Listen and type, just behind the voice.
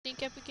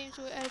think Epic Games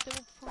will add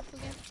double pump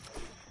again?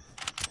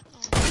 Oh,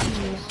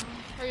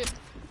 hurry up.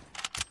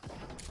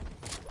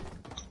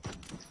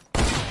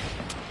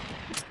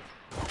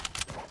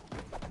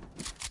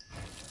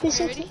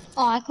 Ready?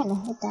 Oh, I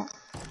couldn't hit that.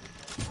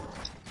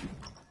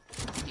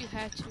 You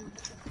had to.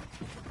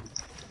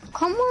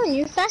 Come on,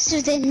 you're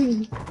faster than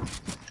me.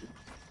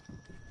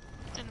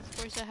 And of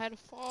course I had to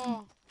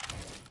fall.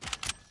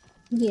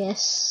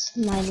 Yes,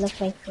 my luck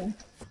right there.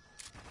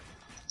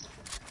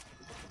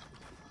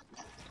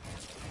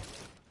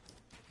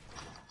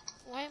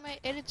 Why are my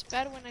edits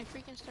bad when I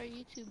freaking start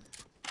YouTube?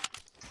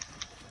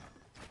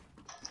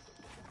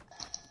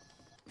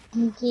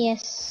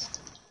 Yes.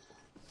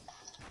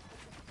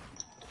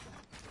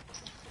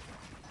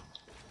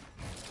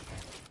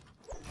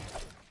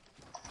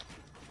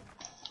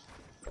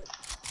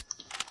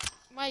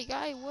 My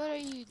guy, what are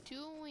you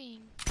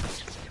doing?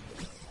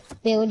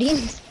 Building.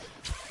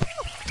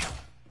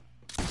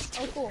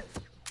 Oh, cool. What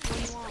do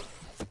you want?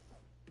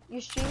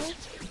 You streaming?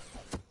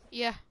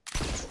 Yeah.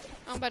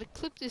 I'm about to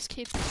clip this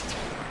kid.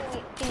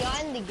 Wait, can y'all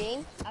end the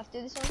game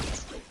after this one?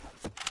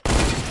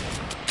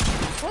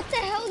 What the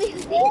hell do you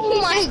think?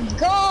 Oh my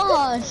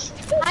gosh!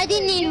 I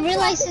didn't even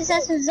realize his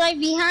ass was right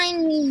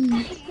behind me.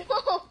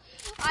 No,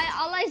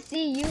 all I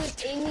see you is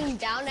aiming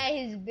down at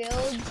his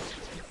build.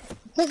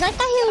 Cause I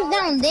thought he was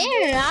down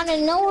there. Out of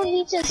nowhere,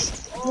 he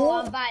just. Oh,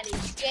 I'm about to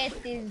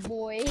get this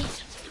boy.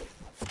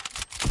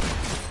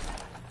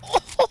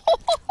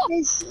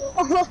 This,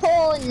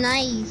 oh,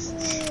 nice.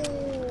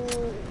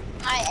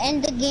 I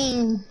end the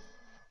game.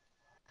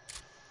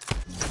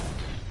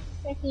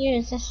 Right here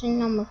is session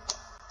number.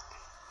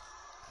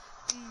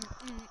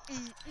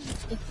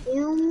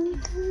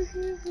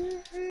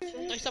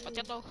 Estoy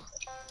zapateando.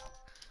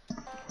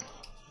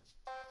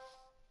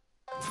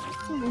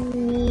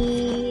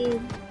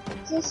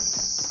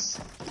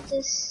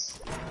 This.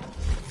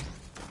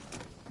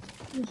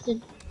 You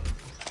should.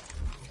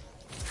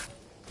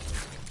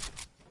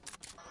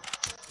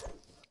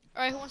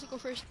 Alright, who wants to go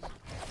first?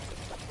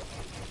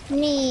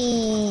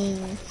 Me.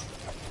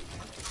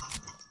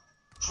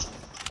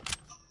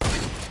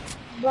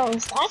 Bro,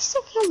 I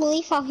still can't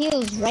believe how he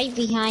was right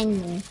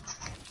behind me.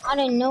 Out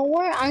of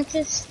nowhere, I'm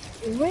just,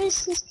 where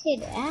is this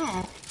kid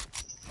at?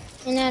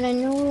 And out of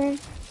nowhere,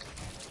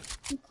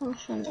 he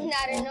comes from And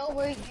out of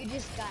nowhere, you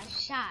just got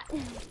shot.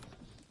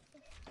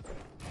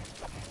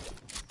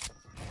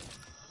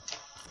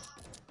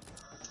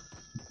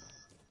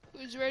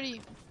 Who's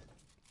ready?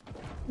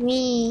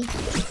 Me.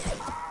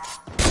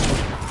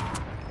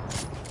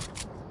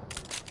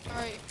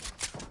 Alright.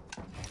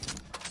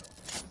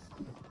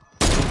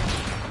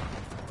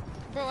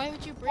 Bro, why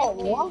would you break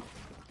me? What?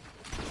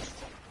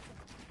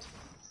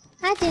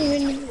 I didn't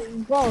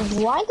really, bro,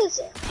 why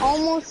does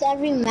almost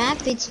every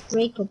map it's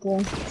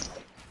breakable?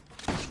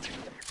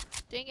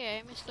 Dang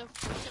it, I missed up.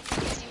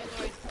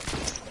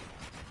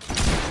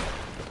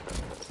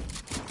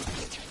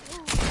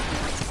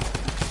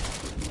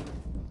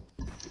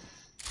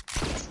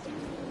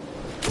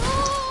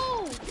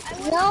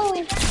 No!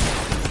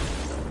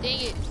 Dang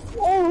it.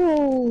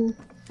 Oh!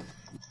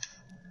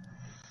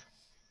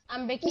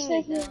 I'm breaking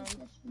it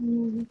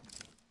down.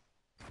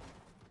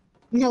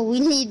 No, we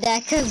need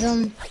that cause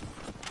we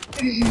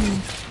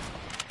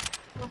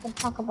can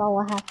talk about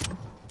what happened.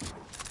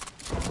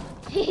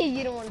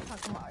 You don't want to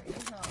talk about it,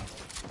 huh?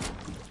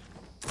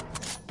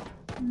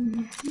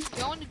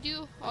 Y'all want to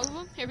do all of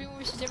them? Everyone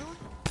versus everyone?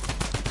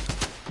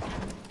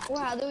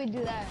 Well, how do we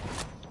do that?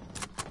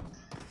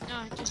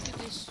 Nah, just do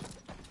this.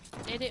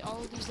 Edit all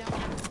of these down.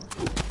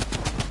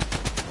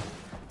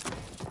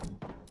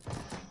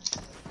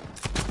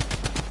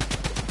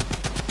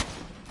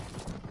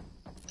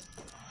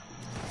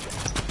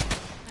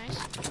 Nice.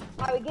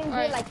 Are we gonna do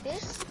Alright. it like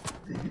this?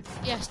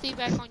 Yeah, stay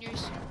back on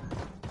yours.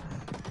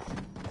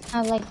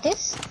 I like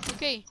this.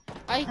 Okay,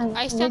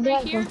 I stand where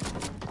right do I here. go?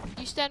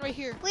 You stand right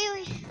here.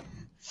 Wait.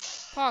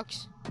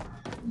 Fox,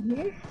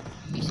 Here?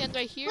 you stand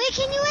right here. Wait,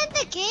 can you end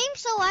the game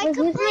so I Wait,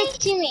 can who's my play?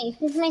 teammate?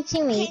 Who's my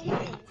teammate?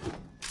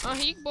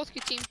 You both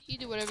can team. You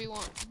do whatever you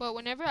want. But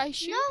whenever I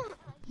shoot,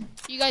 No.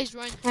 you guys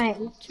run Alright,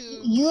 to.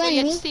 you but and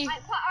yeah, me? stay.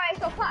 Alright,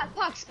 so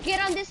Pox, get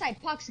on this side.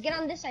 Pox, get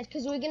on this side,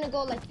 because we're gonna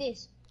go like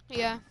this.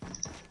 Yeah.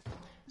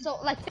 So,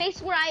 like,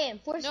 face where I am.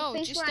 No,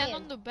 Face just where I stand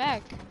am. on the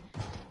back.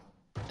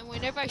 And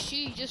whenever I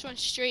shoot, you just run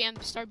straight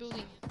and start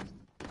building.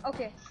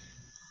 Okay.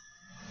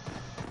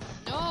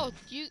 No,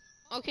 you.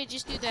 Okay,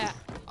 just do that.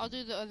 I'll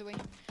do the other way.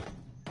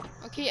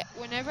 Okay,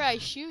 whenever I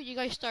shoot, you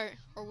guys start,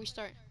 or we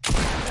start.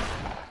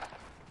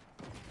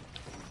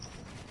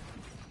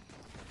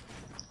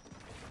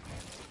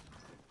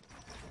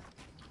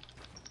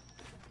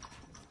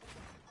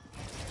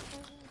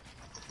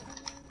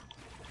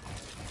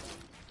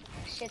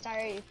 Shit, I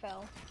already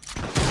fell.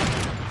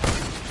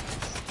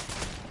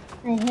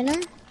 I hit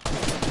him.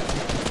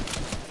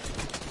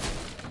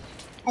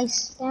 I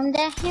slammed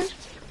at him.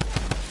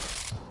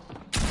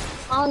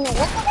 Oh no, what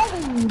the heck?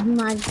 Oh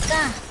my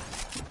god.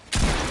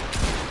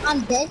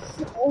 I'm dead.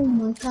 Oh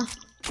my god.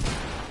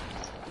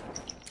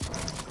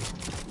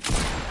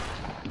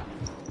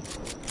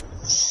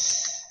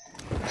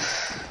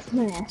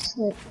 My ass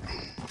slip.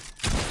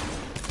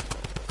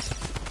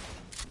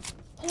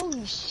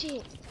 Holy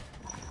shit.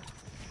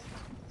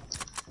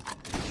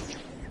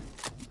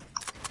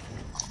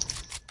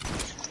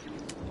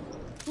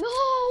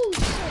 No!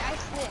 Shit, I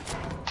slipped.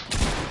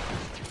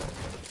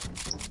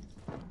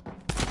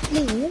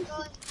 Please.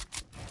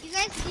 You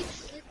guys keep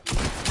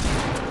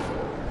slipping.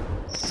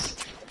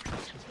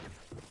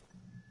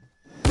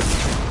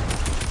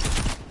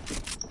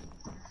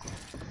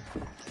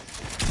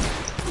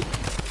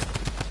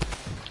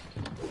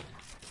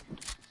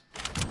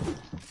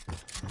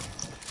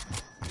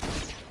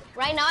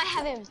 Right now I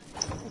have him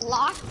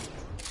blocked.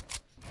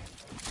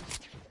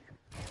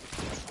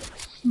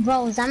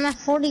 Bros, I'm at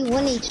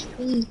 41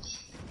 HP.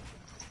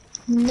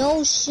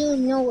 No shield,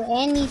 no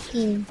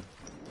anything.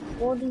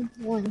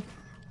 41.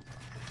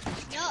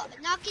 No,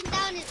 knocking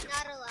down is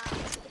not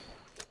allowed.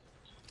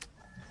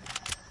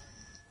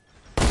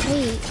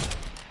 Wait.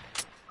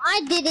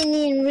 I didn't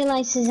even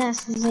realize his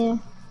ass was there.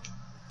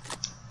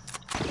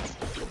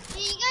 Can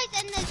you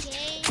guys end the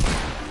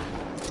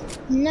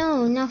game?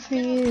 No, not for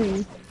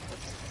you.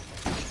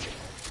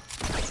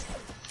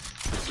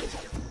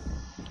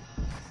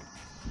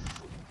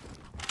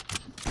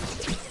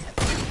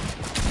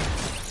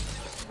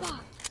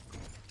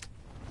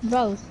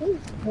 Bro, he's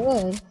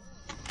good.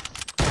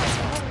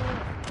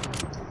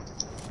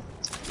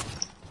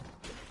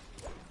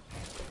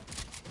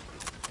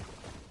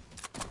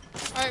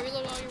 Alright,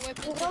 reload all your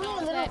weapons He's and only all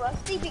a of little that.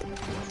 rusty.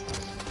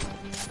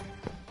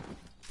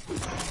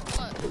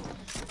 What?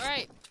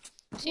 Alright.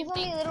 He's Same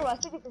only thing. a little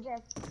rusty because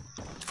there's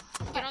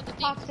Get on the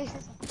thing. box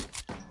faces.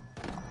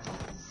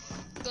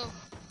 Go.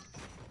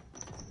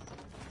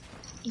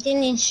 He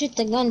didn't even shoot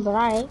the gun, but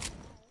alright.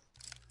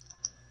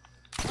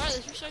 Alright,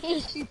 let's restart He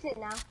this. shoots it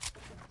now.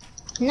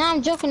 No,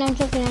 I'm joking, I'm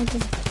joking, I'm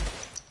joking.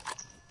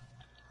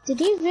 Did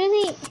he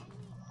really?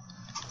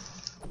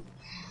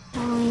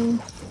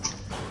 Fine.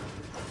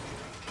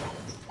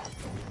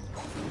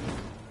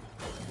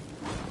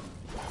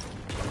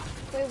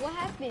 Wait, what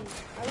happened?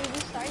 Are we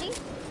restarting?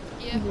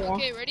 Yeah. Yeah.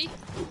 Okay, ready?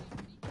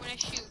 When I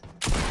shoot.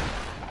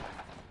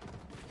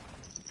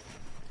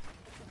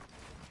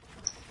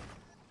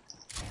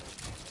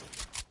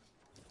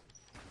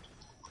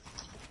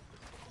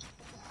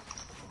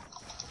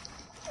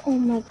 Oh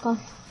my god.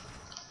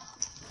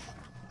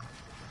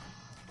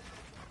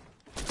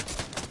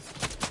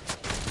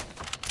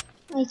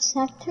 I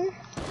tapped her.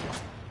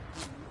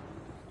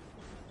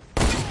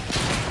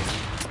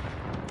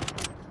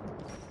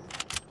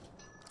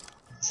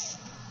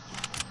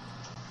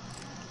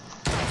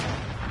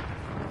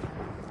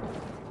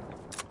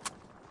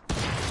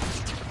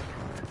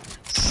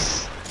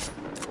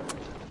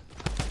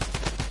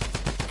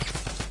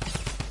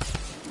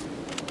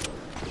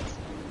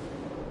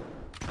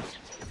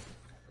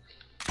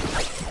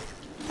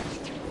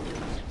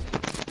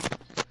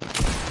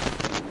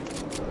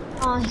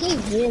 Oh, he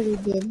really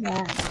did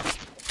that.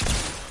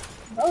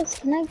 Bros,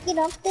 can I get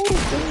up there?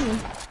 Damn.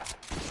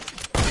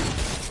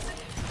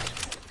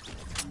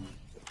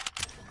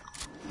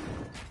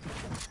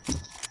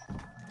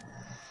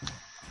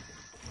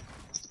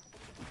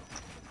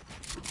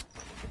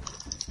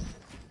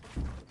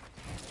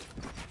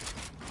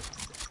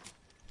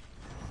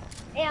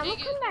 Hey, I'm Dig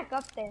gonna it. come back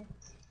up there.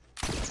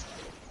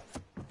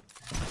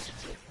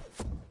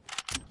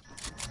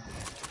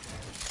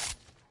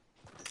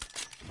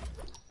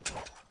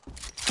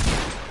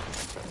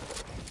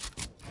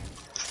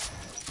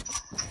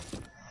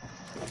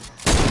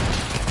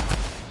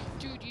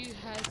 Dude, you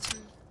had to.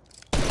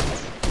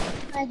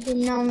 I did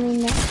not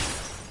mean that.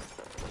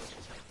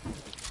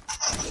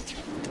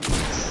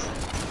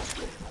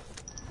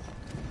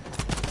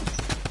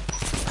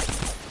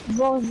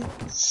 Bros.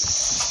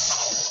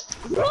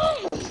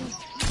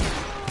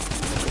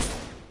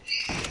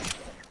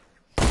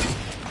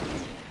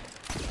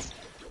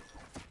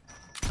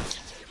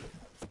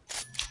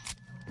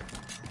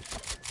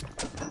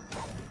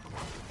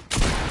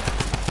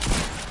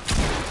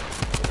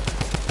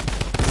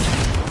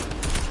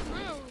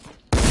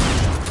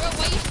 Bro,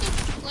 why you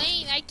still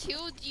playing? I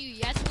killed you.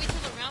 You have to wait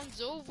till the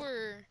round's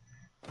over.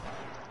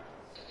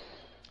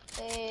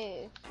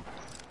 Hey,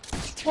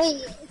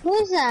 Wait,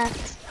 who's that?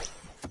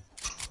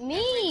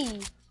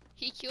 me.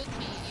 He killed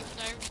me, even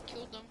though I already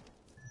killed him.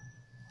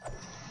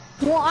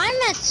 Well, I'm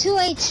at 2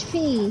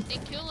 HP.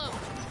 Then kill him,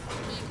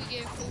 so you could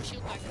get a full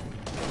shield back.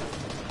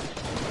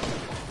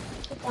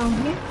 Down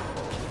here.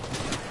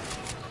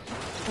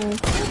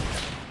 Okay.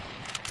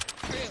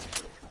 Hurry up.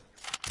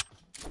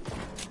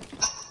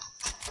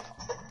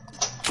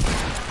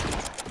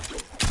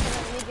 Hold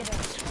on, let me get him.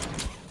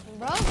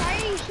 Bro, why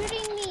are you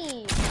shooting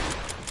me?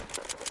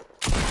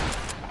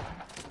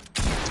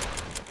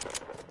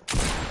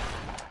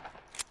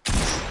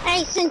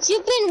 Hey, since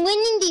you've been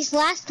winning these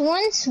last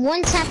ones,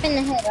 one tap in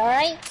the head,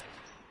 alright?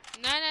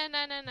 Nah.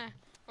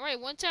 Alright,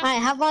 one tap.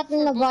 Alright, how about in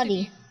for the both of body?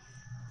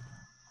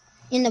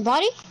 you. In the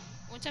body?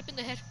 One tap in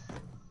the head.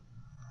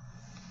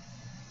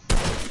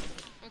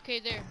 Okay,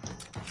 there.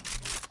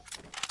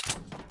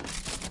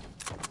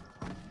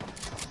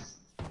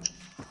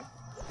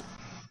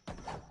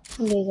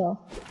 There you go.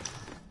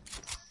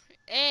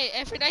 Hey,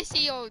 Efren, I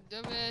see you,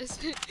 dumbass.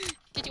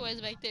 Get your ass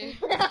back there.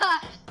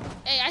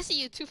 Hey, I see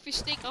you, 2 fish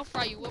steak. I'll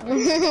fry you. What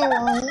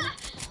about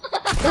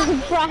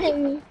Don't fry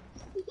me.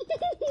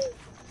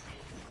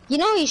 You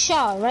know he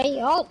shot, right?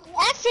 Oh,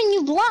 Efren,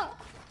 you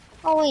blocked.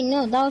 Oh wait,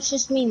 no, that was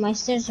just me. My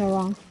stairs are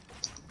wrong.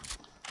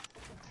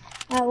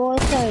 I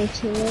was sorry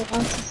too.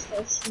 I'm just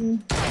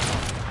searching.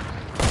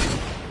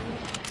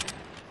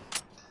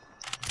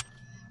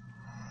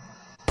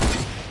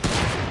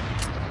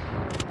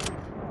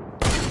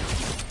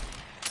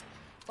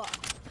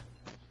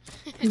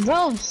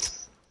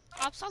 Bros,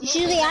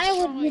 usually I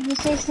would be the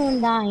first one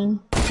dying.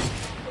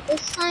 But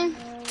this time,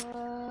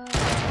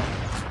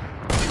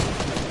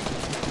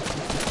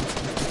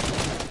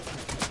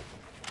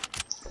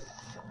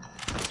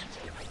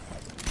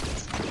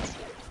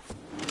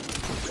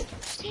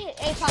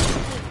 Hey, Fox.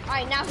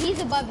 Alright, now he's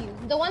above you.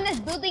 The one that's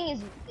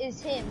building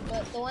is him,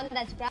 but the one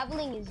that's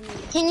grappling is you.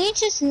 can you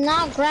just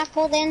not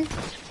grapple then?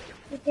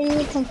 Then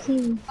we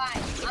completely.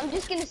 Fine. I'm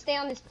just gonna stay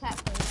on this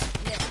platform.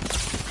 There.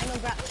 I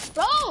know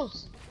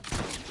Bros!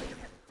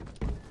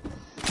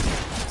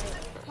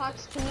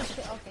 Fox, can you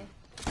okay.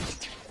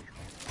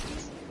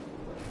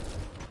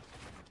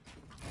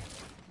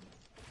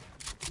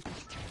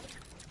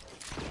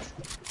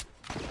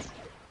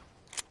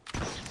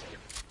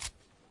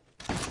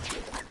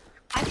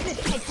 I could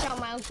headshot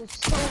my uncle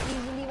so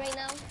easily right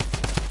now.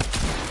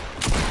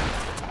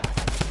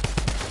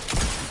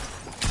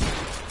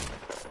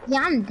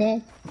 Yeah, I'm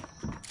dead.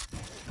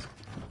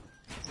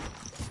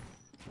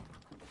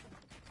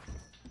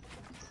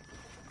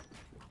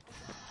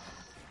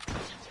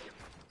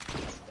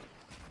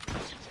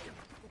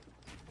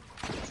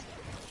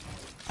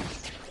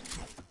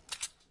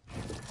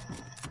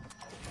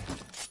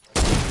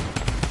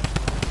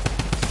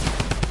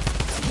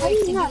 Wait,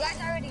 did you guys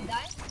already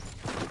die?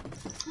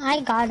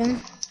 I got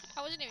him.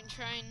 I wasn't even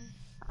trying.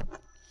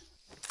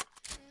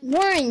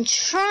 Weren't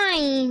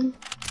trying.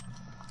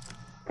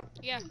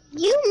 Yeah.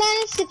 You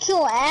managed to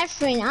kill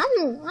Efren.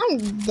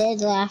 I'm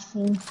dead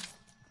laughing.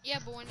 Yeah,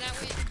 but when I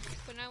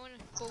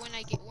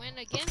went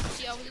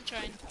against you, I wasn't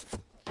trying.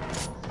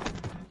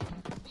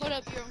 Hold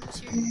up, your uncle's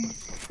here.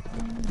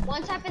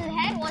 One tap in the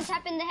head, one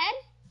tap in the head.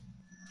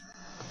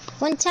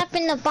 One tap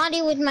in the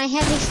body with my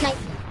heavy sniper.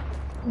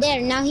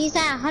 There, now he's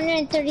at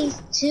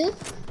 132.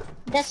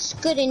 That's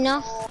good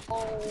enough.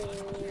 Oh.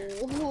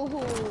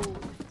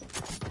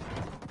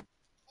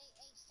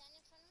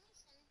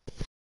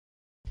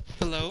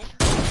 Hello?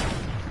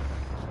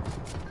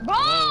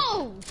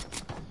 Bro!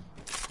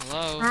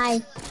 Hello? Hi.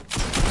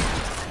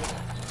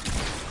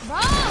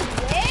 Bro,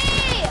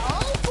 hey,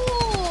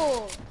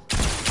 Uncle!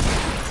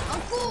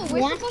 Uncle, we're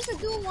Yeah? supposed to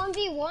do a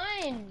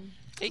 1v1.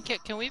 Hey,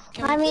 can we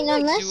I mean, play,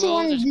 like, unless you duos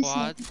wanna or do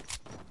squads?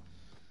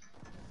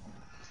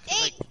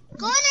 Hey,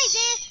 go on,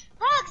 Isaiah.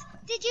 Fox,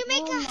 did you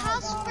make a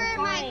house for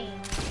my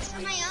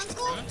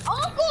uncle?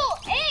 Uncle,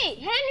 hey,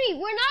 Henry,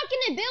 we're not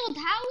gonna build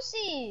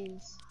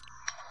houses.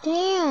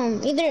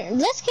 Damn. Either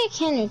let's get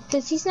Kendrick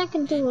because he's not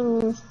gonna do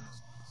it.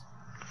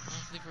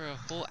 Honestly, for a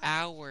whole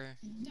hour.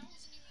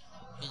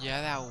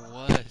 Yeah, that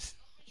was.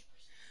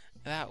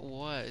 That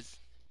was.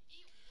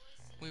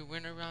 We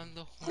went around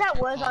the whole That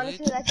was college,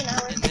 honestly like an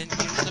hour. and then in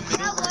the middle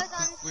That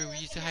was where we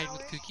used to hide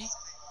with Cookie,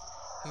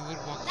 we would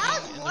walk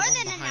That in was and the more one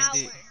than an behind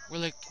it. hour. We're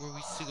like where we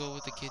used to go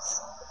with the kids.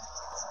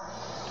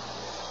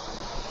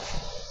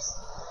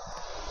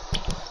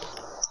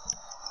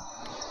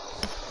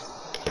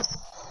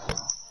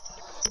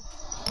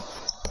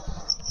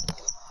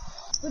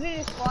 Put it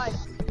in squad.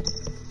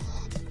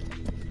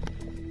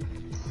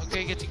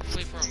 Okay, I get to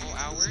play for a whole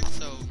hour,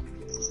 so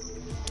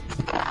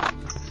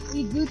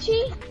You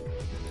Gucci?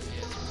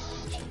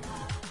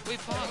 wait,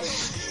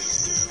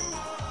 Fox.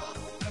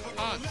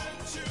 Fox.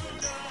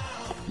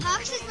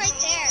 Pox is right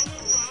there,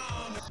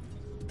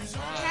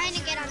 trying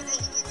to get on me.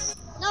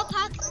 No,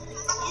 Pox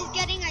is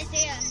getting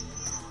Isaiah.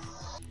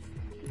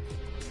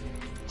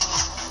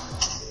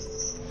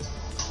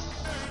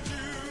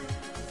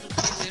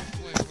 We did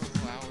play for a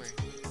whole hour.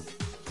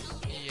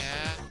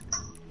 Yeah,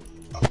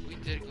 we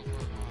did go for a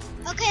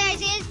whole hour. Okay,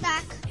 Isaiah's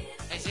back.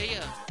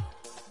 Isaiah.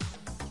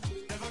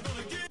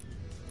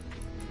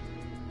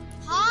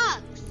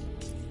 Pox.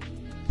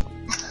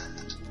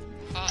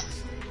 Fox.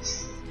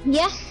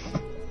 Yeah.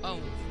 Oh,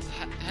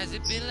 has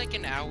it been like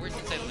an hour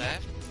since I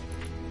left?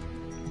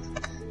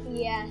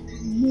 Yeah.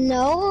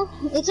 No,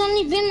 it's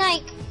only been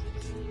like.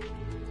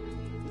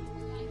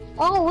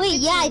 Oh wait,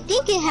 yeah, I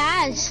think it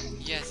has.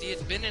 Yeah, see,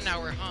 it's been an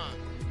hour, huh?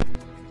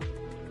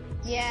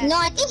 Yeah. No,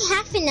 I think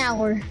half an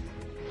hour.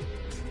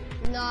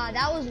 Nah,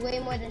 that was way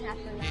more than half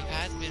an It hour.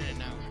 has been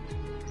an hour.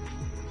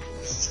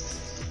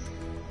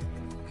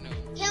 No.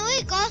 Can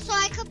we go so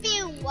I could be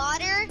in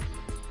water?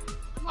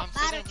 I'm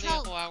still about gonna to play a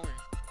choke. whole hour.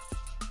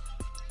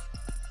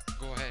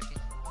 Go ahead.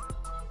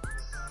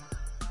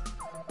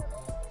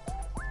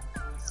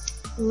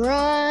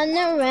 Run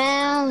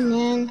around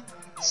and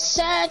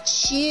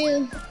search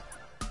you.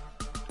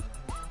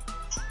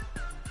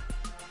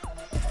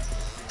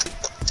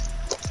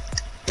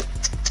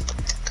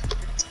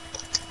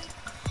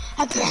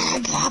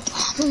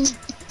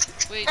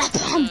 Wait,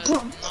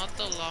 not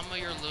the llama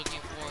you're looking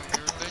for.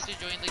 Your request to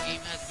join the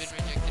game has been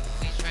rejected.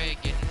 Please try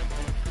again in a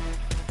moment.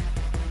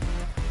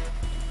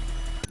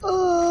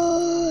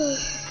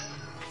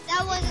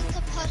 That wasn't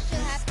supposed to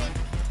happen.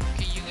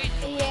 Can you guys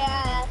join?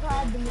 Yeah, that's what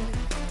happened to me.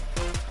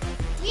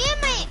 Me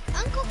and my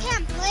uncle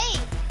can't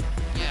play.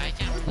 Yeah, I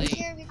can't play.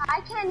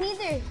 I can't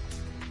either.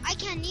 I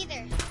can't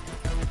neither.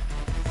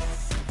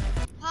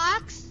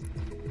 Hawks?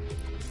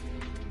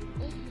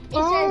 It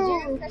says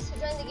your request to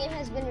join the game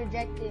has been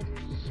rejected.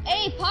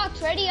 Hey,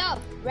 Pox, ready up.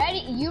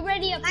 You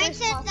ready up Mine first,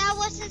 says Pox. that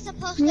wasn't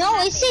supposed to No,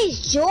 happen. it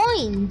says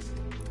join.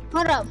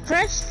 Hold up.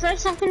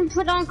 First I'm gonna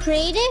put on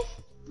creative.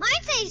 Mine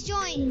says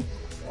join.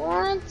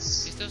 What? It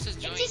still says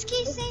It join. just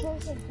keeps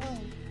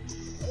saying.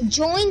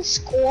 Join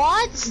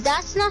squads?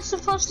 That's not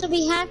supposed to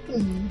be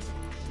happening.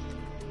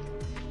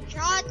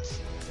 Shot.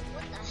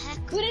 What the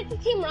heck? Put it to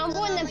Team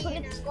Rumble and then put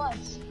it to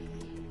squads.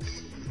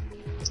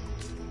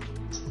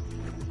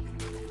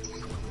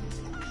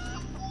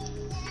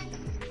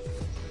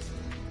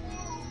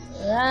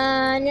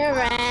 Run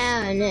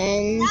around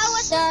and That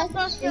wasn't suck.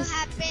 supposed to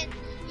happen.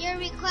 Your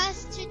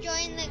request to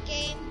join the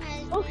game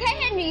has Okay,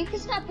 Henry, you can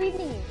stop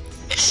breathing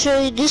it. Should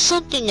we do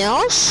something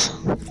else?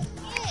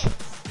 Yes.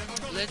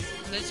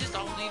 Let's just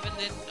all leave and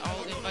then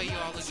I'll invite you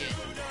all again.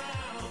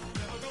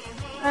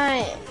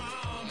 Alright.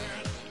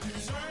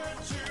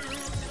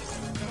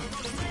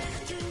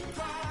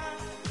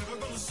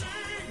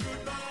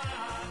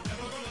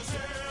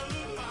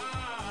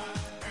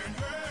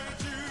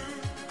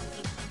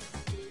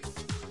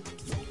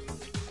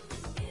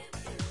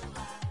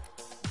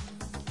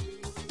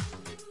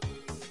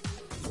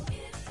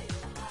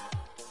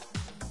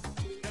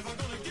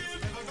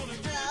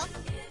 Hello?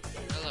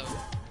 Hello.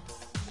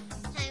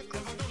 Hi,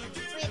 Uncle.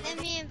 Wait, let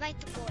me invite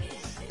the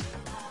boys.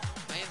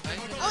 I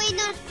invited them. Oh, wait,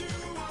 no.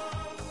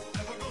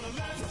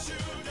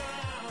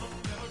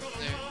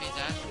 There, hey,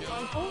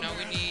 Astro. Now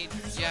we need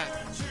Jack.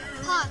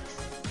 Pox.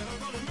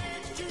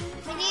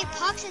 We need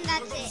Pox and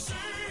that's it.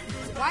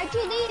 Why'd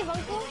you leave,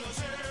 Uncle?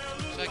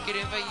 So I could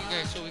invite you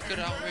guys so we could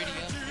already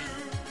up.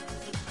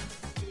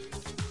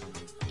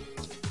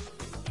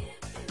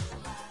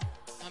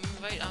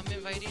 I'm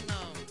inviting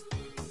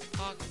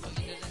Hawk, but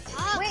he doesn't.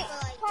 Pox, Wait,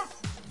 but like,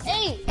 Pox.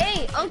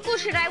 Hey, Uncle,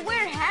 should I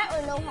wear a hat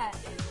or no hat?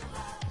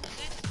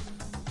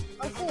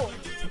 Uncle,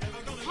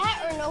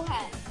 hat or no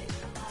hat?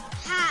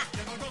 hat.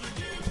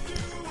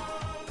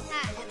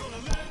 Hat.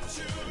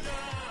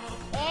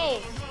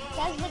 Hey,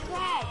 that's the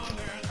crack.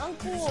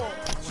 Uncle,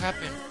 What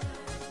happened?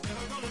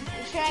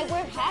 should I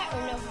wear hat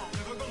or no hat?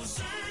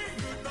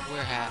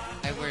 Wear hat.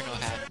 I wear no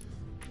hat.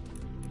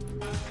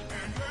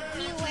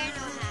 Me wear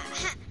no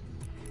hat.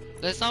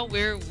 Let's not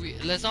wear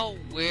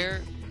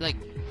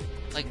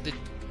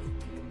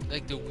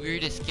like the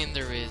weirdest skin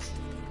there is.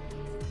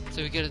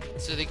 So they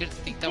could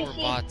think that we're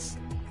bots.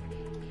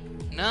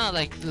 No,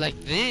 like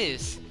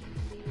this.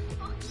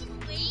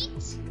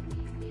 Wait.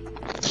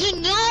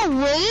 Can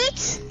you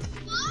wait?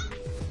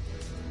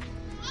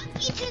 Talk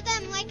each of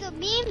them like a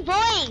mean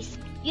voice.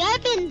 You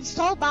have been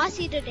so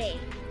bossy today.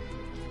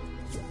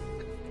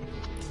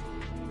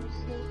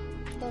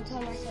 Don't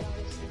tell my son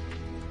honestly.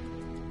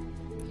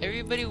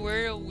 Everybody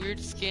wear a weird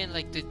skin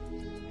like the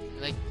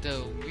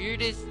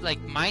weirdest, like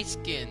my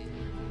skin.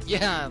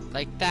 Yeah,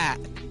 like that.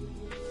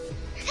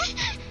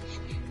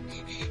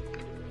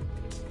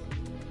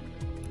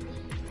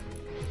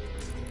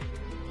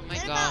 Oh my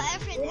What god.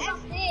 about Efren? What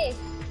about this?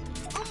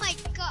 Oh my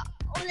god.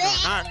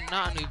 No,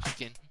 not a noob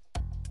skin.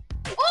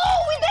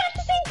 Oh, we did it at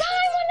the same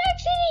time on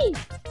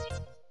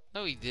Xfinity!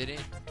 No, we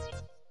didn't.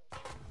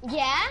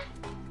 Yeah?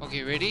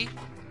 Okay, ready?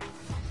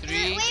 Wait,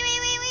 3,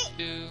 wait.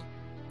 2,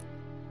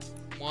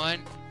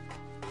 1,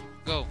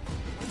 go.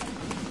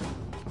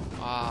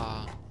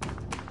 Ah,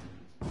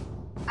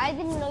 I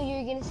didn't know you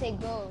were gonna say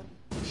go.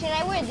 Should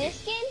I wear this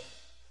skin?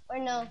 Or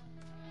no?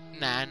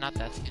 nah, not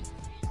that skin.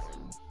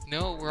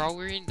 No, we're all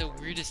wearing the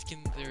weirdest skin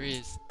there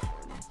is.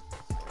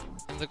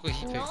 And look what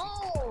he picked.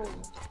 No!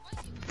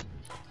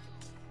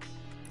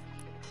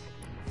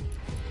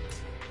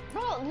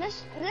 Bro,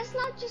 let's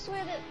not just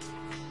wear the...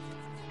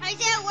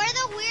 Isaiah, wear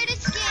the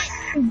weirdest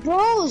skin.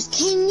 Bros,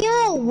 can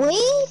you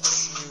wait?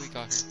 Here we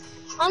got her.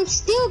 I'm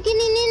still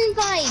getting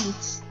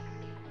invites.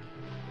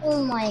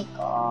 Oh my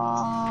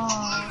god.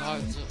 Oh,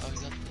 so, I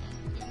got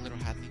the little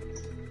hat thing.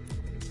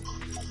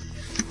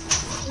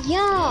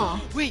 Yeah.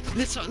 Wait,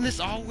 let's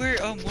all wear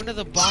one of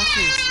the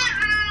bosses.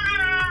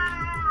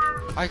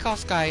 I call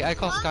Sky. I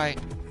call it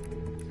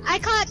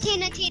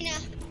Tina.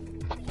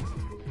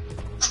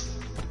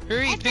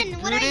 Hurry, Efren, pick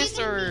what are you Brutus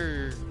gonna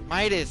or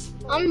Midas.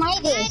 I'm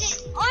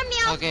Midas. Or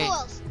Meow Okay.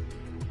 Schools.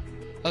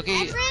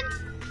 Okay, Efren?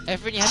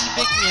 Efren, you have to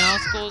pick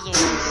Meowskulls or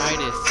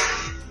Midas.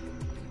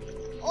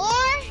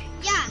 Or,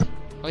 yeah.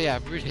 Oh yeah,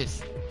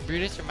 Brutus.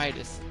 Brutus or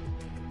Midas.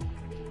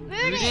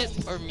 Brutus.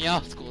 Brutus or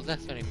Meowskulls.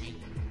 That's what I mean.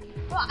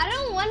 Bro, I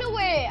don't wanna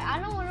wear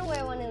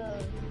one of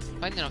those.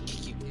 Fine, then I'll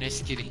kick you. No,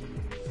 just kidding.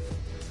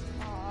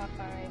 Oh,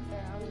 alright,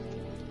 then I'm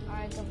leaving.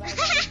 Alright, goodbye.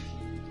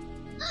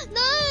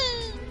 No.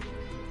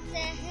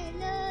 Say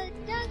hello,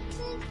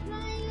 darkness,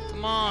 my old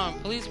Come on,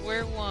 please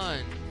wear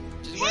one.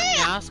 wear Hey,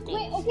 Meowscles.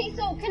 Wait, okay,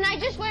 so can I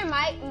just wear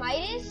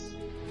Midas?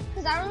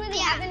 Because I don't really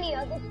have any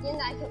other skin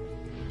that I could.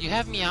 You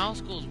have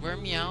Meowscles. Wear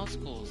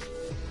Meowscles.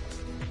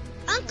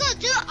 Uncle,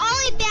 do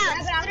ollie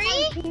bounce. Yeah, but I'm 3,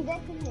 trying to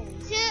tease him.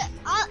 2,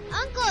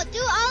 Uncle, do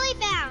ollie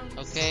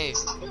bounce. Okay.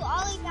 Do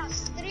ollie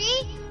bounce.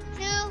 3,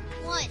 2,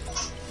 1.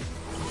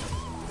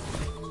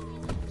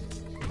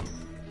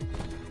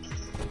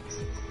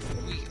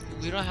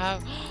 We don't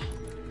have.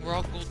 We're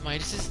all gold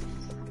Midases.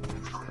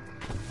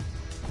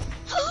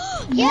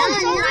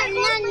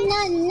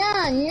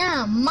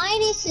 Nah.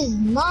 Midas is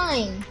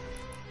mine.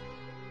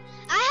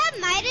 I have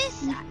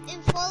Midas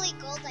in fully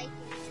gold, I think.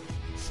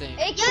 Same.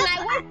 Hey, can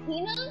I wear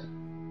Tina?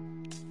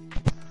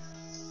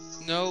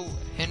 No,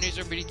 Henry's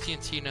already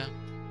TNT.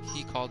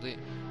 He called it.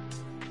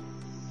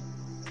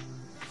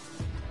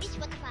 Bitch,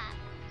 what the fuck?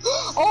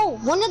 Oh,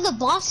 one of the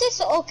bosses?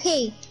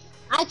 Okay.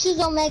 I choose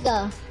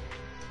Omega.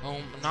 Oh,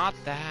 not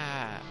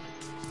that.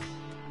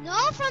 No,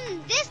 from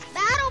this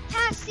battle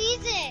pass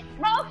season.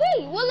 But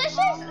okay, well let's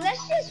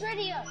just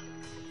ready up.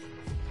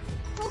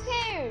 Who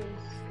cares?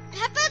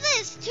 How about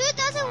this?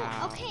 2000.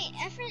 Wow. Okay,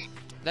 Efren.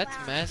 That's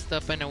Wow. messed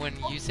up. And when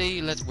you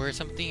say let's wear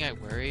something, I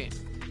wear it.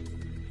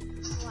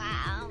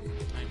 Wow.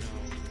 I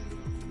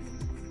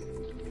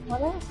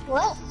know.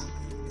 What?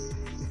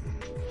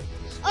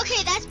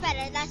 Okay, that's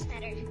better. That's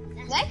better.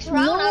 Next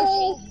round No. I'm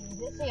changing,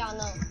 just so y'all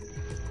know.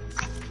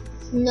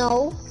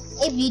 No.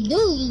 If you do,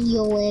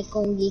 you're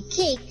gonna get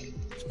kicked.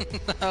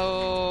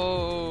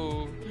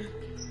 No.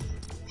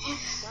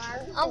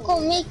 Uncle,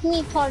 make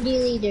me party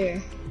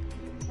leader.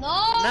 No!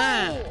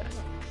 Nah.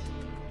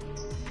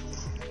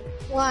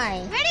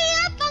 Why? Ready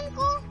up,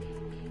 Uncle.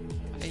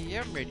 Hey,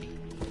 I'm ready.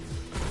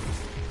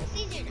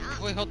 Season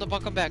up. Wait, hold the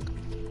buck, come back.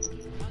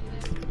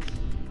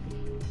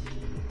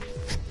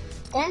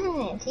 Damn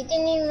it, he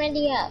didn't even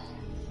ready up.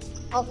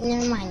 Oh,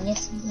 never mind.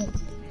 Yes, he did.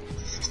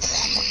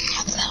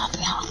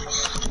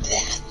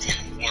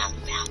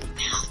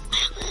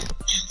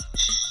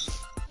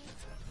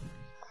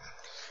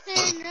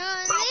 And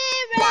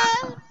only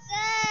road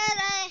that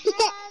I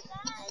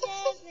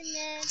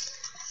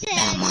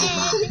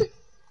have,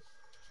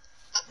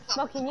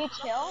 Mo, can you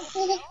chill?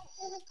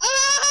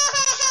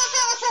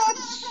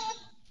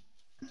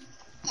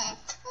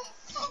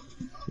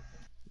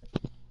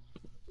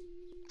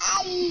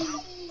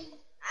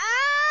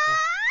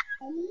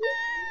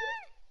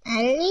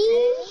 Ali?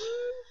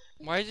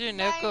 Why is there an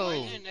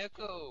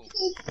echo?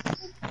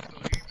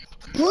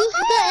 Who's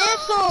the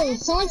echo?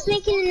 Someone's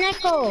making an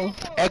echo.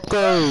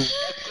 Echo.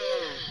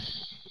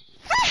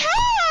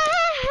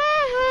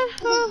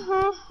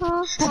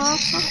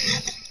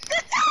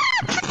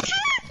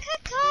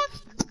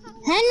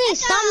 Henry,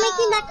 stop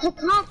making that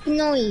cacock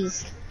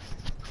noise.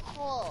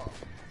 Cool.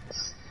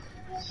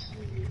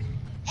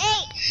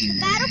 Hey, the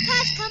battle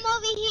pass, come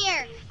over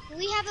here.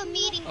 We have a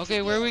meeting. Okay,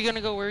 to where are do. we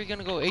gonna go? Where are we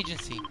gonna go?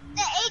 Agency.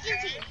 The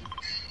agency.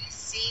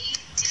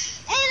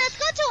 Hey, let's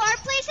go to our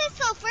places.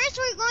 So first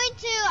we're going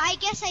to, I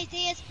guess,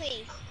 Isaiah's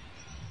place.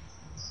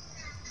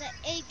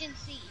 The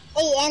agency.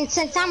 Hey, and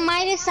since I'm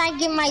Midas, I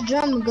get my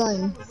drum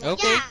gun.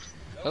 Okay. Yeah.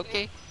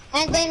 Okay.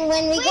 And then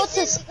when we go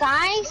to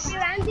Skies,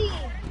 Randy.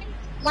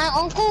 my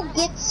uncle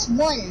gets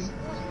one.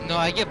 No,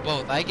 I get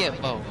both.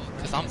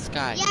 Cause I'm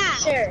Sky. Yeah.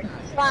 Sure,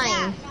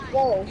 fine.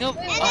 Go. No,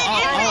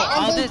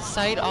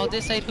 I'll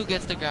decide who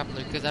gets the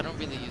grappler, cause I don't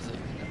really use it.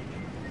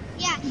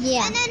 Yeah.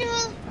 Yeah. And then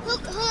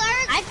whoever.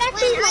 I've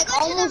actually when I like go to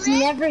the almost rig-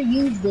 never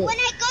used it. When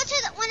I go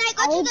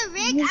to the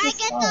rig, use I the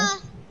get star.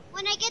 the.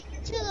 When I get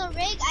to the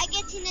rig, I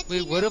get Tina.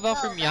 Wait, what about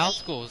for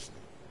Meowscles?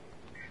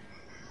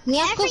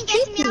 Meowscles Efren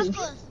gets creepy.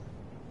 Meowscles.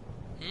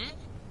 Hmm?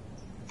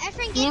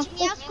 Efren gets Meowscles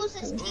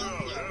Meowscles as steel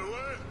peel.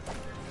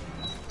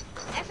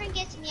 Efren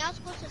gets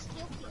Meowscles as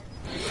steel peel.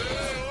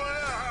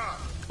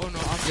 Oh no,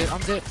 I'm dead.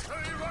 I'm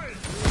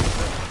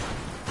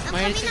Midas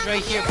coming, is I'm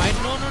right coming.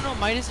 here. No,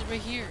 Midas is right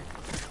here.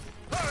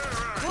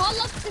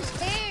 Crawl up the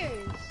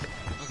stairs.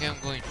 Okay, I'm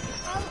going.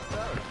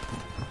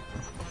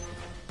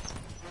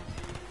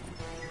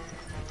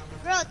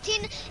 Bro,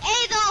 Tina.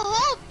 Hey, the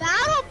whole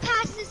battle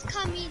pass is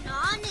coming,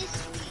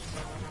 honestly.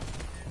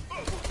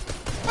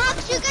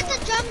 Fox, you get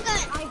the drum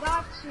gun. I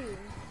got you.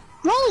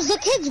 Rose, the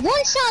kid's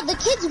one shot. The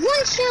kid's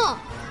one shot.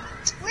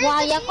 Where's Wow,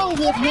 the y'all gonna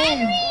get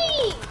him.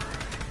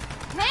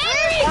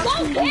 Henry, go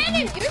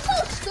cannon. You're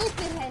so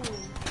stupid, Henry.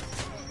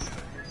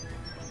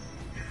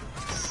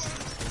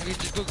 Okay,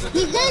 just go.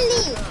 He's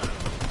ending.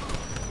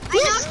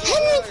 Yes,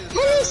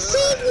 Henry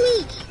saved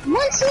me.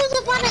 Once he was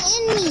about to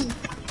end me.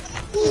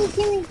 Give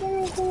me.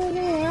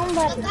 I'm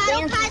about The to battle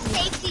dance. pass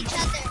saves each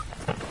other.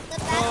 The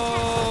battle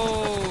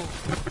Oh,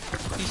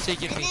 he's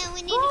taking pass. me. And then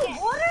we need Bro, to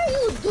get. what are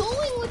you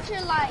doing with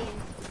your life,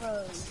 bro?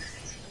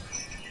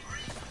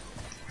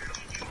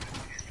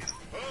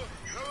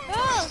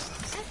 Bro,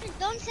 Efren,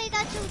 don't say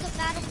that to the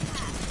battle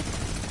pass.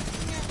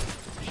 No.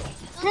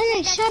 Don't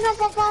Henry, say shut that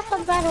up about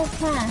the battle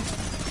pass.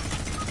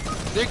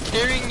 They're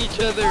carrying each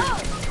other.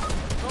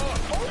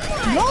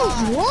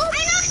 Rose, what?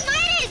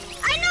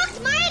 I knocked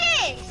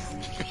Midas!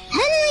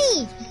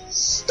 Henry,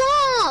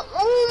 stop!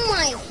 Oh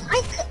my!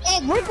 Hey,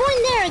 we're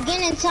going there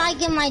again until I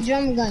get my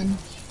drum gun.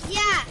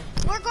 Yeah.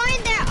 We're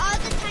going there all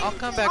the time. I'll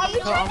come until- back. Are we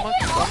trying to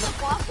get all the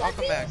boss I'll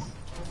come back. weapons?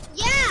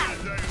 Yeah.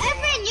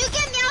 Efren, you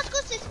get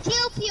Meowsco's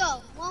Steel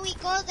Peel when we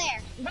go there.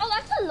 Bro,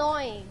 that's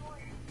annoying.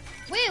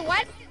 Wait,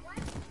 what?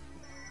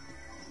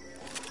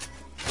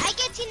 I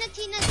get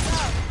Tina's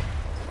bow.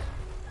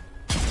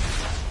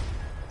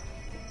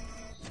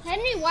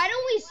 Henry, why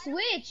don't we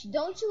switch?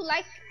 Don't you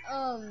like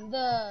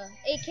the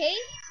AK?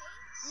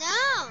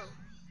 No.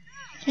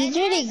 He's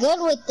really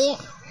good with it.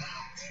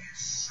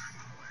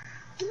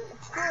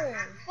 Sure.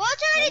 Well,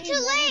 it's already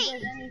too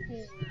late.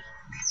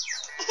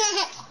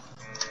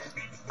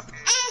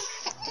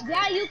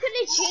 Yeah, you could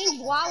have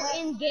changed while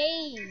in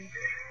game.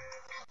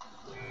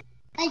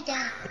 I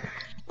got.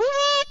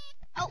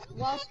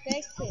 While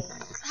spectating.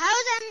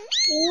 How's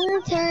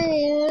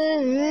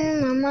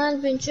that? Mama's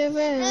been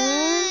tripping.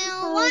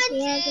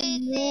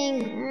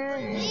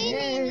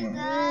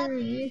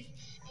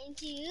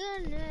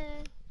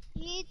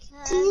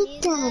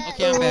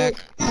 Okay, I'm back.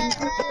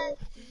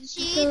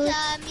 She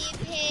taught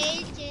me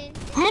patience.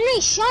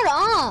 Henry, shut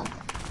up!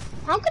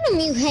 I'm gonna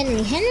mute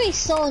Henry. Henry's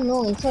so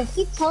annoying. So if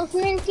he tells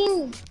me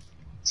anything,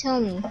 tell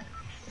me.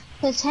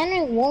 Cause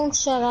Henry won't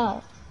shut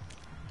up.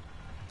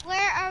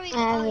 Where are we I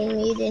haven't going?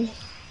 muted.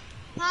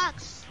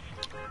 Fox.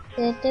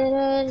 My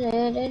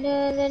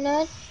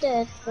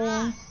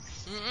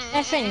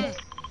friend,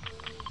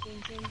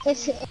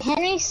 if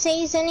Henry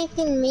says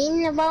anything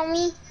mean about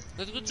me,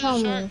 Let's go to tell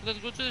the me. shark. Let's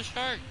go to the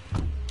shark.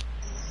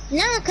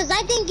 nah, cause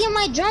I didn't get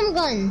my drum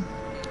gun.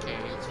 Okay.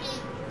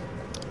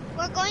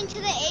 We're going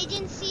to the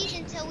agencies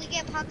until we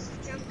get Fox's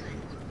drum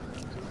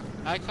gun.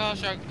 I call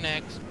shark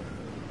next.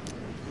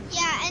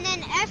 Yeah, and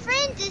then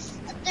Efren is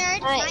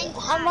third. Alright,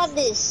 mine's how last. about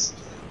this?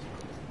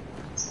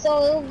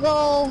 So it'll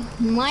go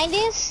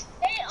Midas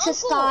Hey, to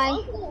Sky.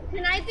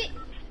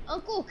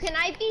 Uncle, can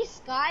I be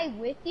Sky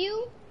with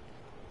you?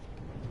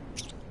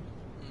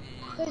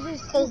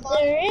 Cause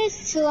there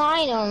is 2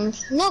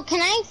 items. No,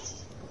 can I?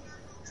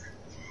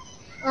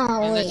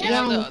 Oh wait,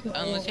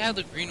 Unless you have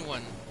the green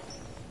one.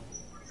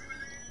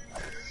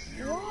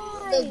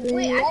 Why? The green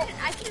Wait, one?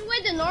 I can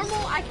wear the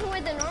normal. I can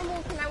wear the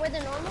normal. Can I wear the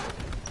normal?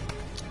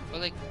 But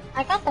like,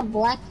 I got the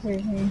black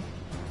version.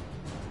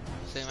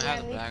 same, I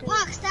have the black.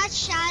 Fox, that's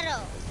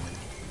Shadow.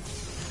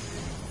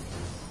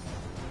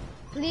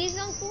 Please,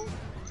 Uncle.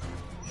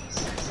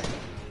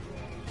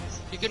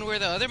 You can wear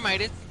the other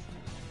Midas.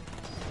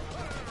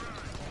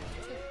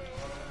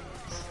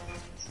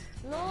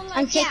 No, like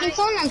I'm taking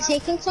some. I'm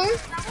taking some.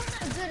 That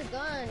wasn't a good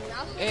gun.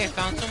 Hey, I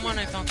found someone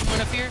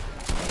up here.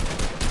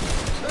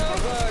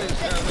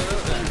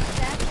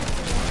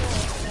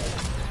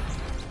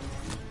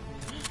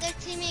 Their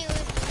teammate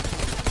was.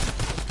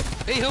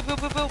 Hey, help.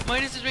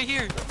 Midas is right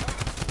here.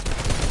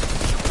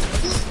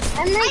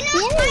 I'm I right know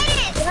here.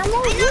 Titus! But I'm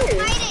over I know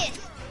here. Titus!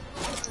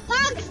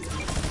 Fox!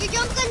 Your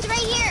jump gun's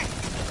right here!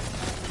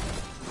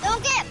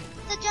 Don't get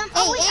the jump. Hey,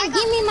 Oh, wait, I and got.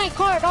 give me my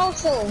card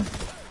also.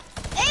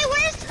 Hey,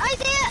 where's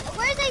Isaiah?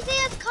 Where's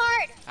Isaiah's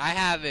card? I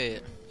have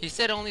it. He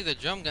said only the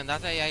drum gun.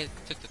 That's why I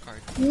took the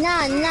card.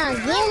 Nah, give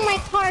me my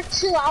card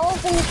too. I'll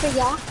open it for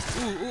y'all.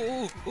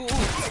 Ooh.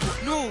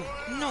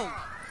 No.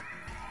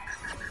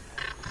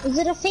 Is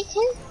it a fake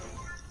hint?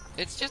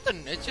 It's just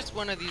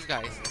one of these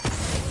guys.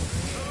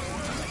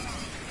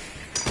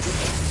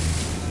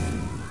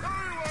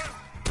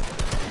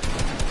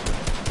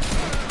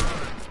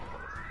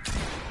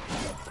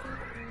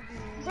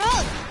 Bro,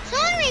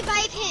 someone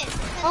revive him.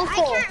 'Cause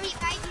Uncle. I can't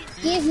revive him.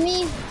 Give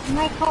me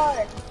my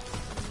card.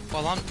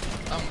 Well, I'm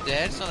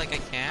dead, so like I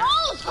can't.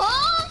 Oh,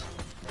 huh?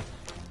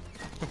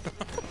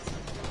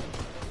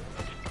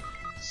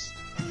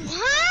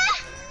 Huh?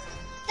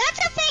 That's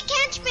a fake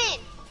henchman.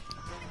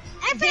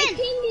 They Efren,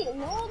 pinged me.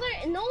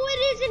 No,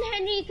 it isn't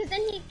Henry, because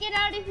then he'd get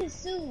out of his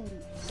suit.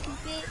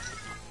 Stupid.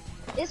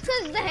 It's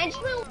because the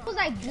henchman was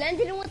like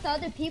blended in with the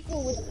other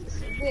people with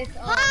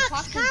Fox,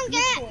 toxic come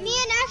get people. me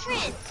and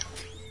Efren.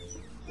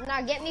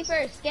 Nah, get me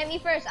first. I'm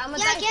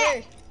gonna Yeah, die get-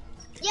 first.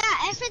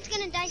 Yeah, Efren's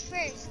gonna die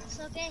first,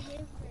 so get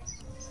him first.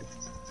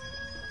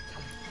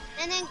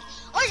 And then,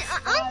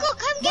 Uncle,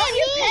 come Bro, get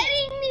you're me.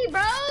 petting me,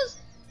 bros.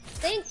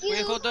 Thank you.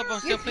 Wait, hold up. I'm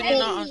still You're putting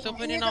petting on. I'm me, still and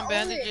putting you're on the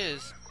owner.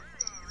 bandages.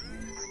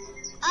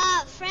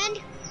 Friend,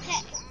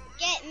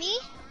 get me.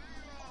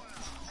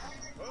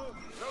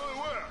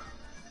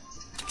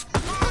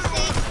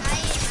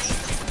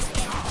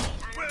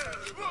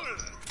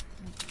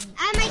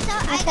 I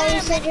myself, I I thought you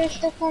got said you're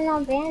still putting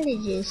on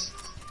bandages.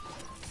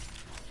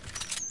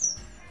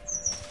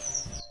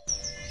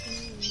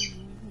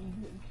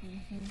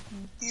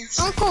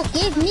 Uncle,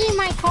 give me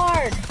my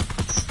card.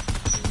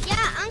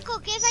 Yeah, Uncle,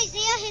 give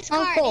Isaiah his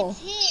card. Uncle. It's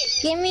his.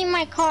 Give me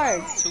my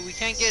card. So we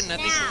can't get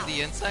nothing Now. from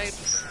the inside.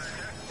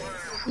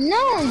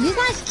 No, you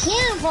guys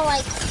can, but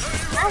like,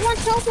 I want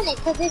to open it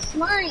because it's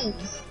mine.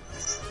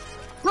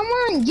 Come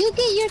on, you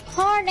get your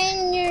card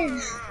and your...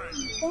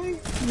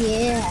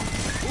 Yeah.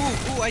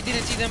 Ooh, I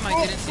didn't see them.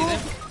 I didn't see them.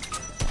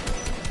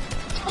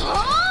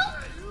 Huh?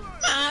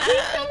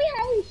 Please tell me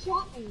how he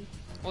shot me.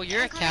 Well,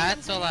 you're a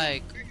cat, so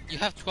like, you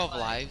have 12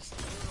 lives.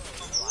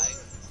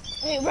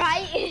 Wait,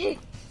 right?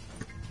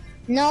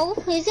 No,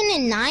 isn't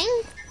it 9?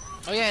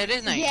 Oh yeah, it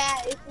is nice.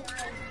 Yeah.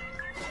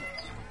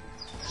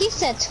 He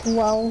said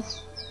 12.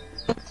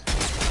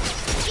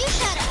 You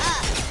shut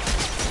up.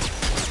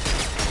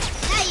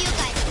 Now you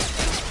guys.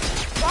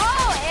 Bro,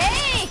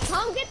 hey,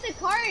 come get the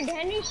card.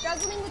 Henry's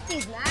struggling with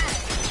these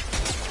maps.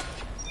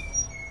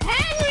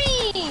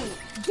 Henry!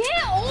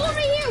 Get over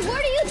here! What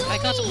are you doing? I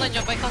call supply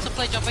jump, I call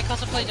supply jump, I call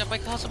supply jump, I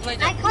call supply I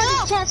jump. called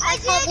the chest, I I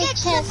called didn't the get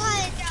chest.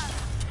 supply drop.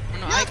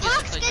 No, No, I get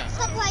Pox supply did jump.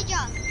 supply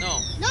drop.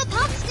 No. No,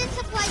 Pox did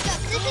supply drop.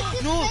 This is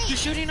his No, place. they're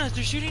shooting us,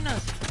 they're shooting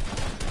us.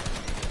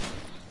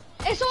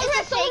 It's over, It's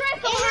it's a over,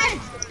 fake- it's over!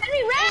 Henry,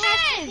 It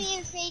has to run! be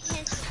a fake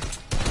hint.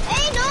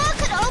 Hey, no one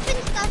could open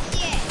stuff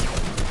here.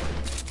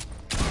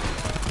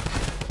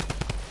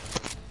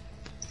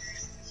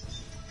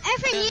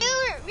 Efren,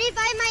 you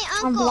revive my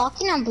I'm uncle.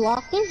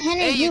 blocking. Henry,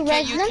 Hey, you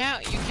res them?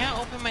 you can't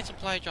open my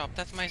supply drop.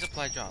 That's my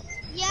supply drop.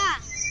 Yeah.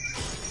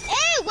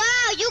 Hey,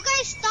 wow, you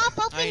guys stop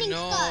I opening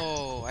stuff.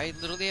 know. I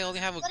literally only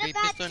have a What great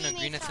about pistol and a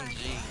green teammates are?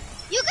 SMG.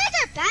 You guys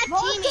are bad Bro,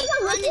 it's 'cause teammates,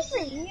 I'm looking honestly.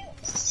 for you.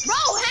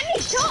 Bro,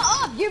 Henry, shut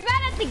up! You're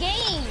bad at the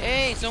game!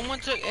 Hey, someone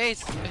took. Hey,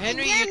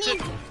 Henry, Yeah, you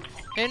took.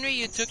 Henry,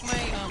 you took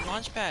my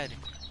launch pad.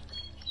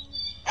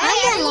 I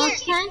Hey, want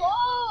here. launch pad.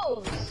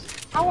 Close!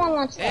 I want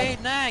launch pad. Hey,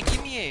 nah,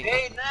 give me it.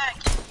 Hey, nah,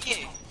 give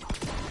me it.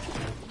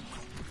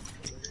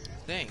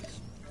 Thanks.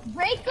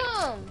 Break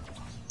them!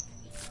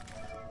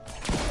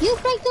 You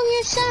break them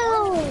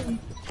yourself.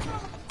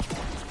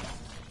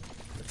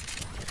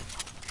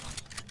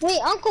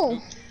 Wait,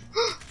 Uncle.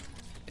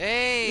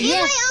 Hey. Yeah,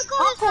 Yes, my uncle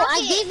was Uncle, I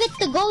looking. gave it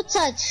the gold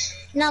touch.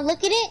 Now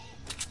look at it.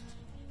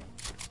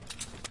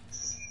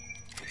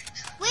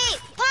 Wait,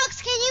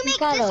 Pox, can you You make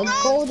got this a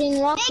gold? golden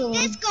rocket Make one.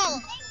 this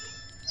gold.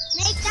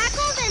 Make that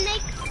gold and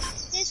make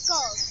this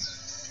gold.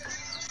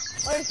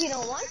 Or if you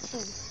don't want to.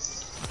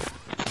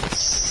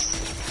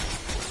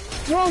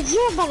 Bro,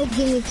 you're about to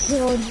get me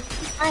killed.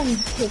 I'm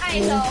picking. I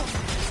know.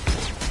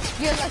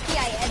 You're lucky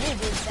I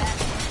edited that.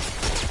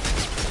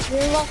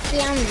 You're lucky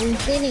I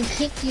didn't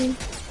kick you.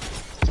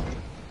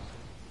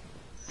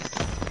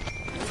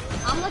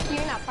 I'm lucky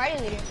you're not party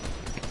leader.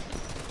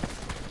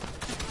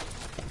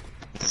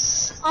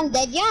 I'm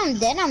dead, yeah, I'm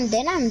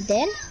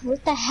dead.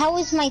 What the hell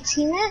is my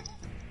team at?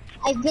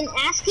 I've been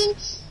asking.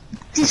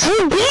 This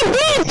whole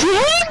damn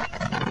team?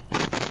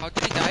 How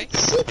did he die?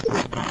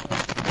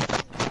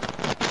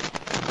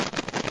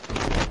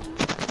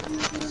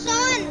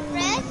 Sean,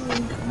 red.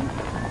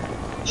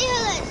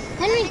 Eolus.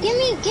 Henry, give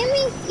me.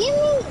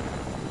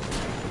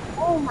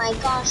 Oh my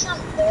gosh, I'm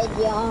dead,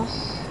 y'all.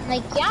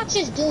 Like, y'all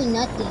just doing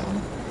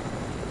nothing.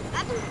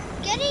 I'm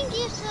getting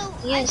you so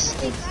Yes, I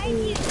can it's revive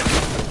you.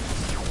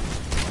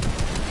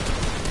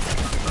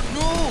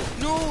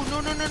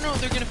 No,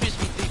 they're gonna finish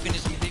me. They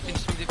finish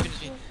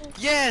me.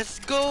 Yes,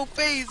 go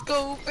face.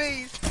 Go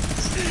face,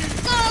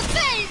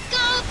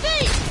 go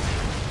face.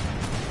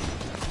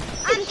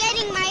 I'm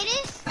getting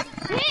Midas.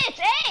 Hit!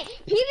 Hey!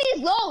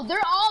 PV's low! They're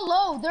all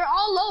low!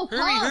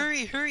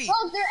 Hurry.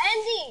 Bro, they're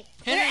ending!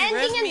 Henry, They're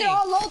res ending and me. they're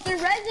all low! They're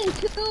rezzing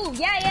too!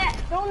 Yeah!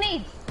 Throw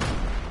nades!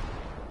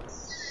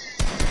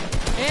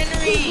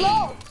 Henry. He's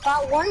low!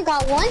 Got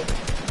one.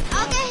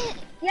 Okay.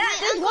 Yeah,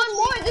 there's one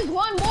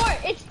more!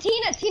 It's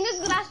Tina! Tina's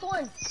the last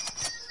one!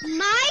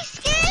 My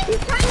skin? He's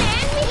trying to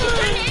end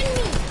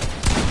me!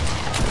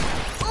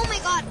 Oh my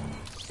god.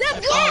 I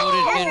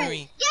promoted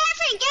Henry.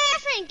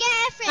 Get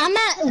Efren. I'm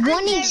at 1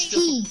 very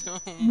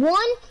HP. 1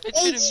 I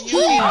should've HP.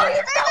 muted.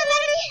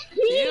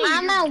 He-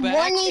 I'm at Back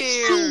 1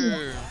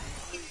 here.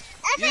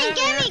 HP.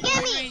 Efren,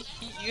 get me.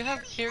 You have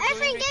hair Efren,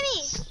 going get right.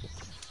 me.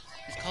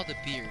 It's called a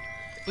beard.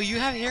 But you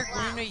have hair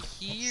growing right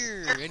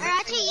here. And Or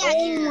actually, yeah,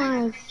 Oh here.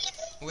 my.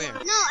 where? No,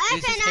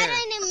 This is Efren, I hair.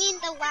 didn't mean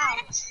the wow.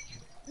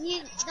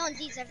 You don't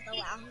deserve the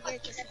wow. You're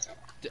just...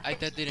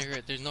 That didn't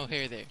hurt. There's no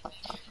hair there.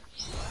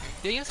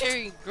 Daniel's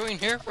growing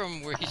hair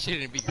from where he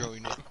shouldn't be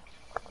growing it.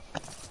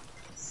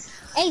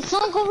 Hey,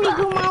 someone go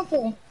redo my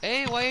uncle.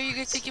 Hey, why are you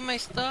guys taking my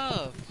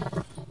stuff?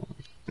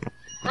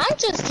 I'm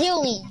just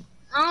healing.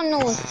 I don't know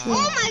what's Wow.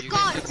 here. Oh my You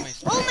god. guys took my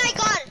stuff. Oh my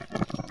god.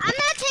 I'm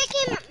not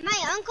taking my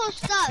uncle's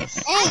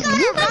stuff. Hey, got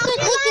you a guys are rocket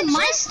taking my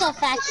launcher.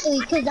 stuff actually,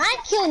 because I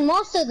killed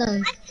most of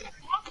them. I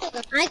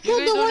killed guys the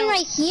don't one know-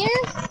 right here.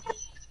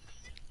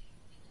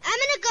 I'm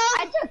gonna go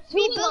I took two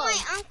rebuild of my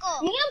them.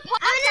 uncle. Me and Pop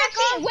I'm gonna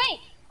actually- go. Wait!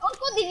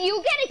 Uncle, did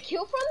you get a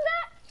kill from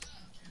that?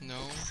 No.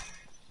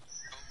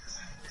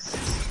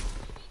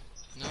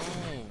 No.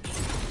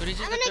 But it's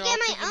just I'm that gonna they're all get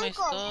my taking my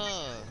uncle.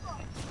 stuff.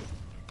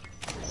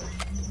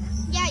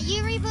 Yeah,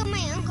 you rebuild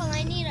my uncle.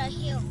 I need a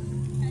heal.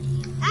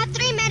 I have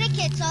 3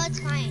 medikits, so it's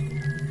fine.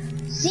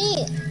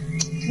 See,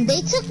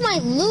 they took my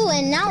loot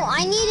and now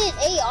I needed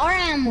AR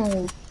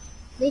ammo.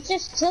 They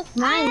just took I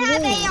my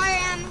have loot.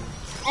 ARM.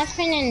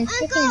 Effin and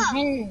Uncle. freaking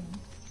Henry.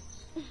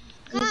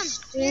 Come,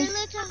 Mister. you're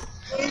little.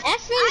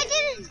 Effin I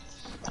didn't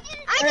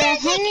or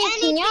take Henry,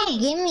 can y'all anything.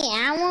 give me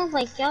ammo?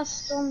 Like y'all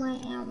stole my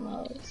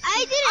ammo. I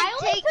I didn't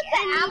only take took the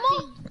anything.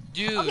 ammo.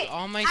 Dude, Okay,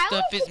 all my I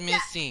stuff only is took that-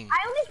 missing.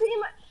 I only pretty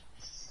much.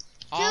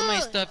 All my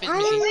Dude, stuff is I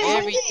missing. don't know.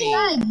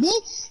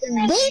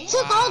 Everything. They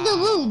took all the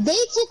loot.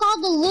 They took all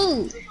the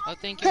loot. Oh,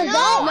 thank you. Cause very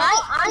all much.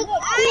 I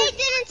I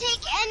didn't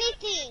take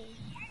anything.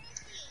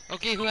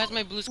 Okay, who has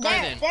my blue scar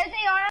There, then? there's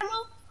AR ammo.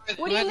 What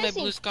Who are you has my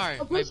missing? blue scar?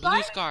 A blue My scar?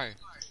 blue scar.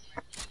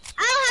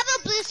 I don't have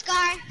a blue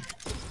scar.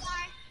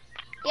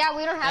 Yeah,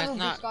 we don't have That's a blue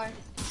not- scar.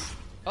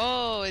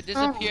 Oh, it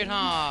disappeared,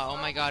 huh? Oh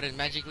my god, it's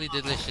magically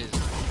delicious.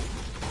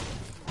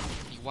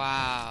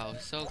 Wow,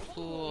 so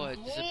cool.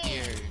 It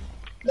disappeared.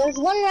 There's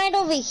one right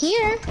over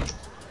here.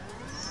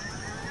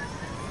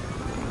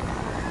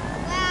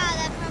 Wow,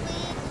 that probably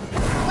is.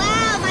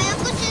 Wow, my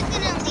uncle's just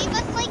gonna leave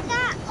us like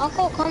that?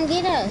 Uncle, come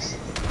get us.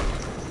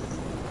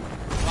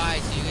 Why?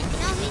 So you guys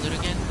can build it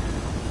again?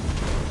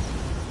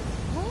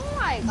 Oh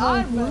my Oh,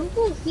 god, bro.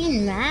 Uncle's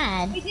getting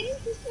mad. We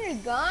didn't use your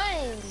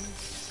gun.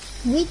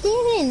 We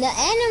didn't. The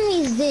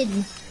enemies did.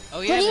 Oh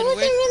But yeah, it then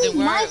wasn't really then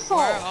where, my where are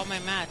fault. all my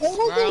mats? It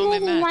wasn't Where are all my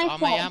really my mats? All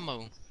my fault.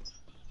 ammo.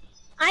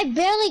 I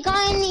barely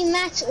got any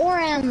mats or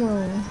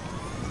ammo.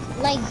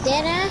 Like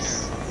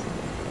deadass?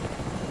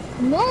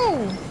 No.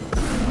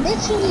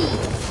 Literally.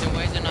 Then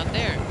why is it not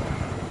there?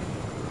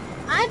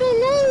 I don't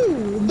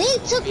know. They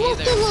took Me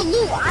most of either. the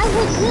loot. I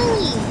was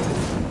healing.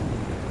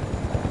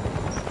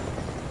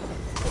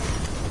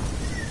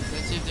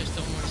 Let's see if there's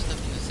still more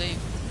stuff in the safe.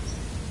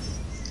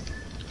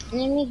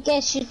 Let me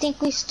guess, you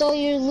think we stole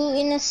your loot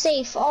in a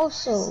safe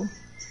also?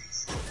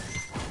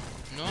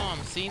 No, I'm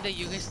seeing that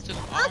you guys took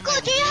all Uncle, my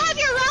do you have loot.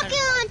 your What kind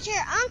rocket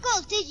launcher?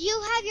 Uncle, did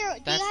you have your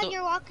That's the-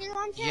 rocket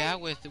launcher? Yeah,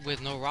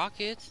 with no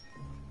rockets.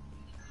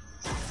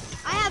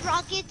 I have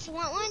rockets.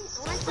 Want one?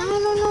 Want I some?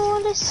 don't know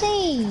what to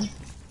say.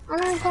 I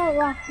don't got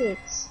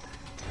rockets.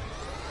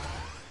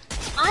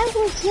 I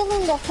was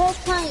healing the whole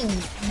time.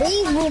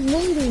 They were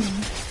looting.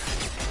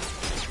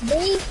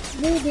 They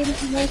looted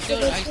most of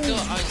the I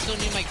things. still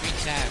need my green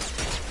tag.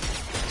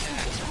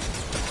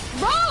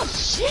 Bro,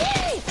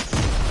 shit!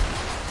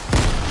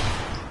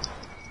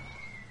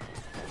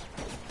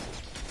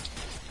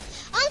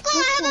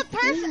 Uncle,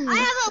 I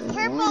have a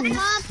purple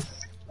pump.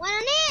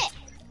 Want it?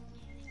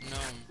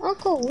 No.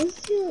 Uncle,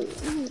 what's you?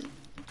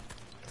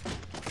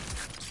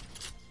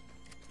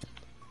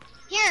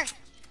 Here.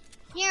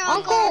 Here,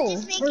 Uncle. Uncle,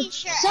 Just making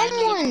sure.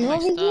 someone my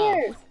over stuff.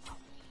 here.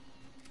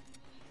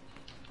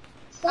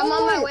 I'm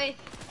on my Someone. way.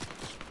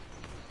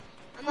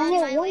 I'm I on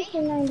have my one way.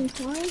 for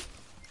 95.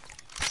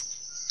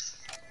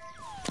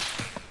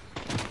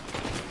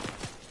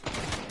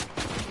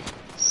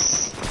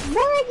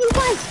 Where are you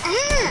guys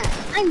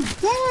at? I'm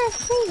dead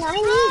saying I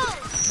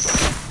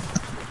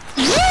need.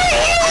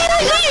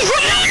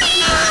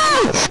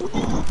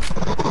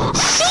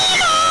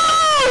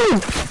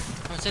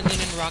 I'm sending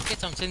in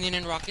rockets. I'm sending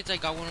in rockets. I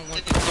got one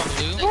thing from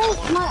blue. Oh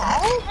my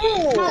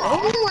uncle!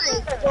 Oh my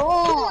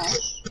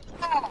gosh!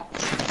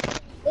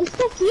 It's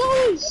the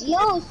Furies!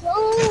 Yo,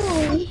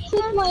 so you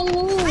took my I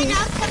loot.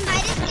 knocked some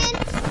Midas skin.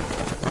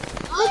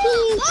 How can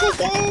you take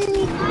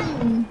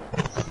anything?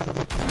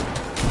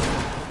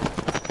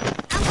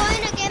 I'm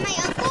going to get my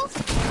uncle.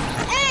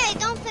 Hey,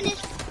 don't finish.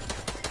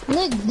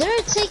 Look,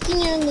 they're taking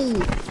your loot.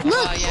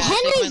 Look, Oh, yeah,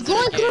 Henry's take my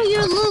going loot through again.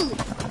 your loot.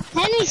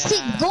 Henry's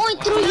Yeah. going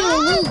through your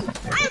loot.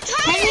 I'm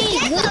trying to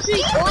Henry's get the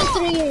literally going people.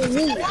 through your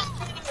loot.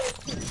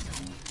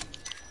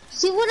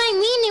 See what I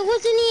mean? It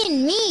wasn't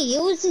even me.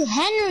 It was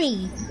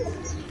Henry.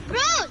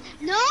 Bro,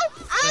 no. I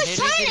But was Henry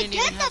trying to didn't even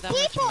get have the that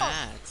much people.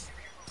 mats.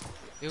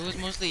 It was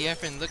mostly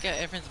Efren. Look at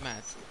Efren's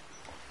mats.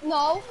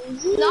 No,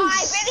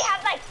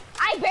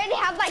 I barely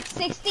have like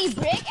 60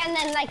 brick and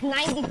then like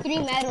 93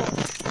 metal.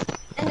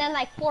 And then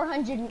like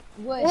 400 wood.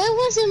 Well, it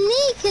wasn't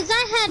me, because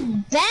I had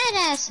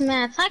badass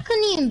mats. I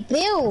couldn't even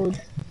build.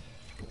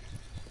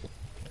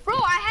 Bro,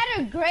 I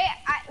had a great,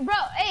 bro,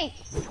 hey,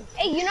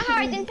 you know how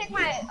I didn't take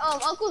my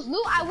uncle's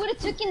loot? I would have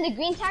taken the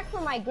green tack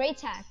for my gray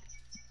tack.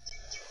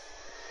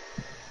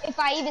 If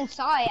I even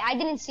saw it, I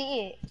didn't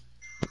see it.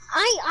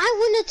 I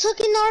wouldn't have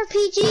taken the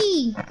RPG.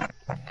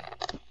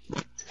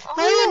 I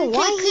don't know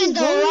why he's taken the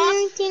doing rock-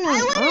 everything I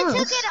on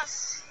wouldn't us. take it.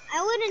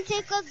 I wouldn't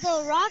take up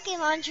the rocket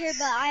launcher,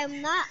 but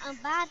I'm not a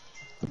bad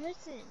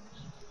person.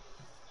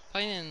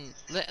 Fine,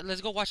 then let's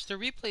go watch the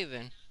replay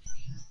then.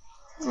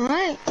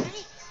 Alright.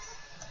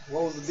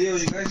 What was the deal,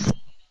 you guys?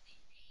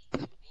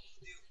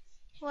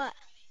 What?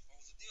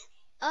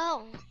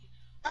 Oh.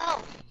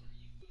 Oh.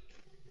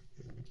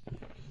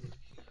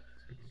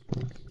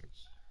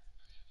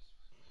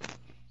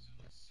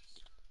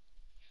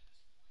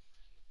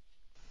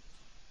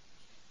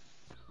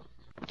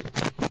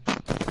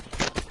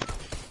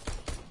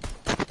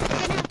 We're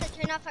gonna have to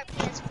turn off our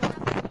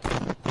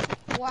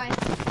PS4. Why?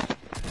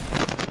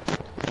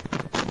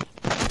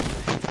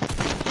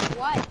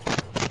 What?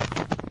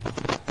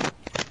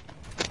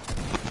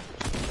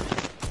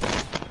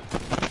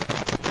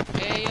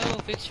 Hey yo,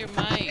 fix your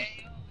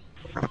mic.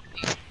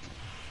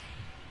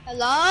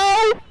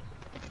 Hello?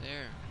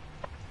 There.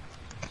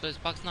 So is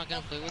Fox not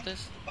gonna play with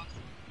us?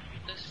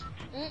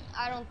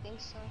 I don't think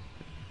so.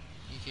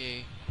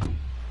 Okay.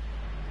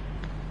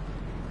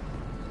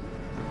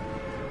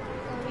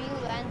 Where are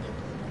you landing?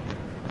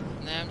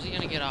 Nah, I'm just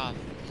gonna get off.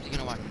 I'm just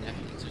gonna watch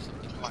Netflix or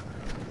something.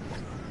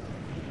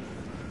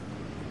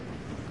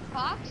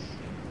 Fox?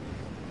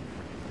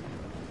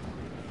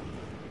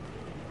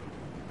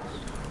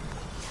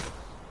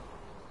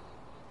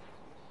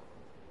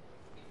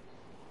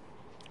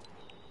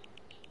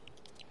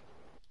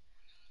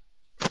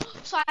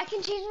 so I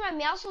can change my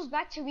Meowscles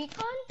back to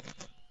Recon?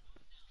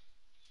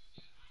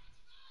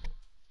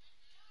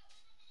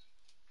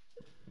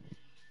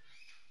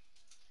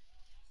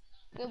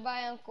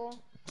 Goodbye, Uncle.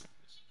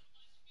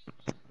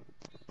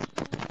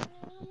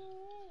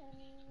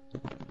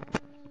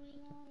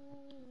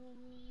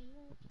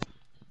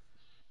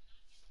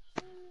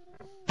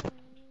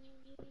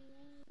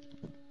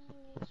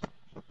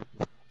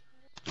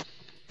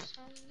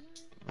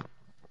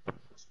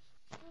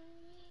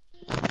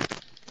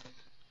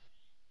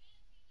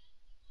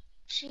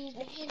 She's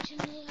the engine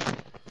light.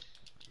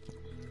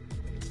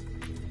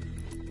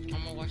 I'm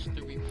gonna watch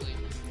the replay.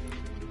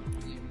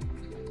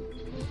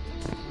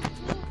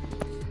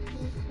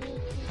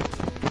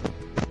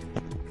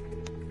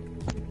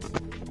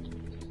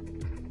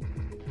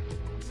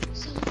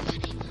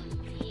 Somebody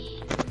love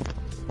me.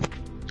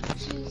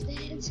 She's the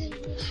engine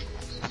light.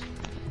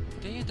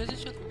 Daniel, does it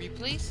show the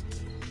replays?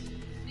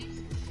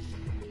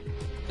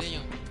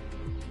 Daniel.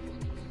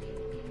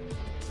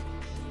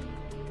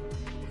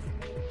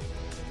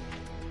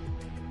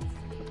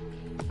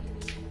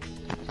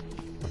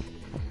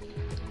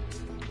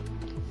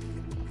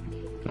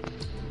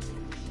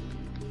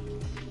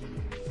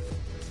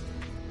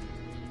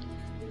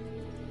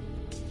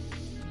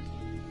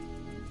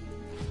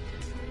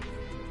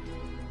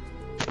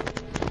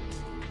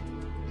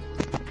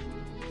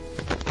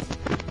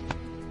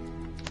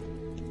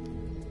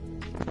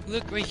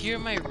 Look right here,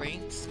 my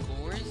ranked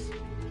scores.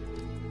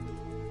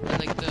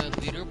 Like the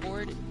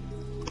leaderboard.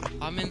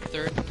 I'm in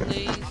 3rd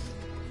place.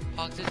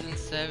 Fox is in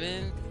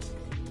 7th.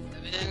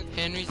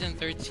 Henry's in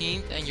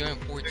 13th, and you're in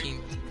 14th.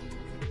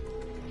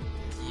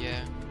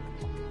 Yeah.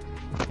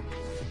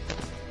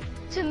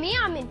 To me,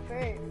 I'm in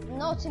first.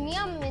 No, to me,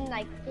 I'm in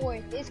like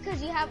 4th. It's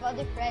because you have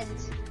other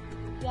friends.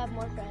 You have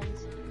more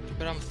friends.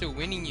 But I'm still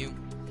winning you.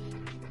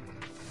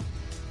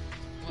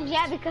 What?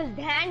 Yeah, because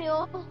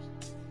Daniel.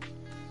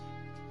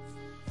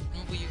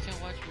 No, but you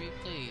can't watch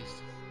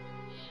replays.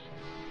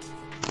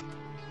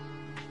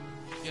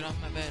 Get off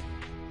my bed.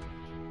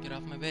 Get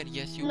off my bed.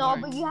 Yes, you No, are.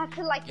 but you have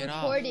to like Get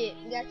record off. it.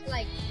 You have to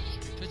like.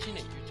 You're touching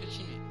it. You're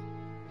touching it.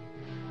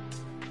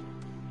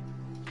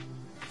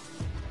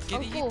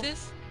 Can you Uncle. eat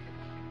this?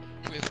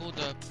 Wait, hold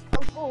up.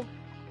 Uncle,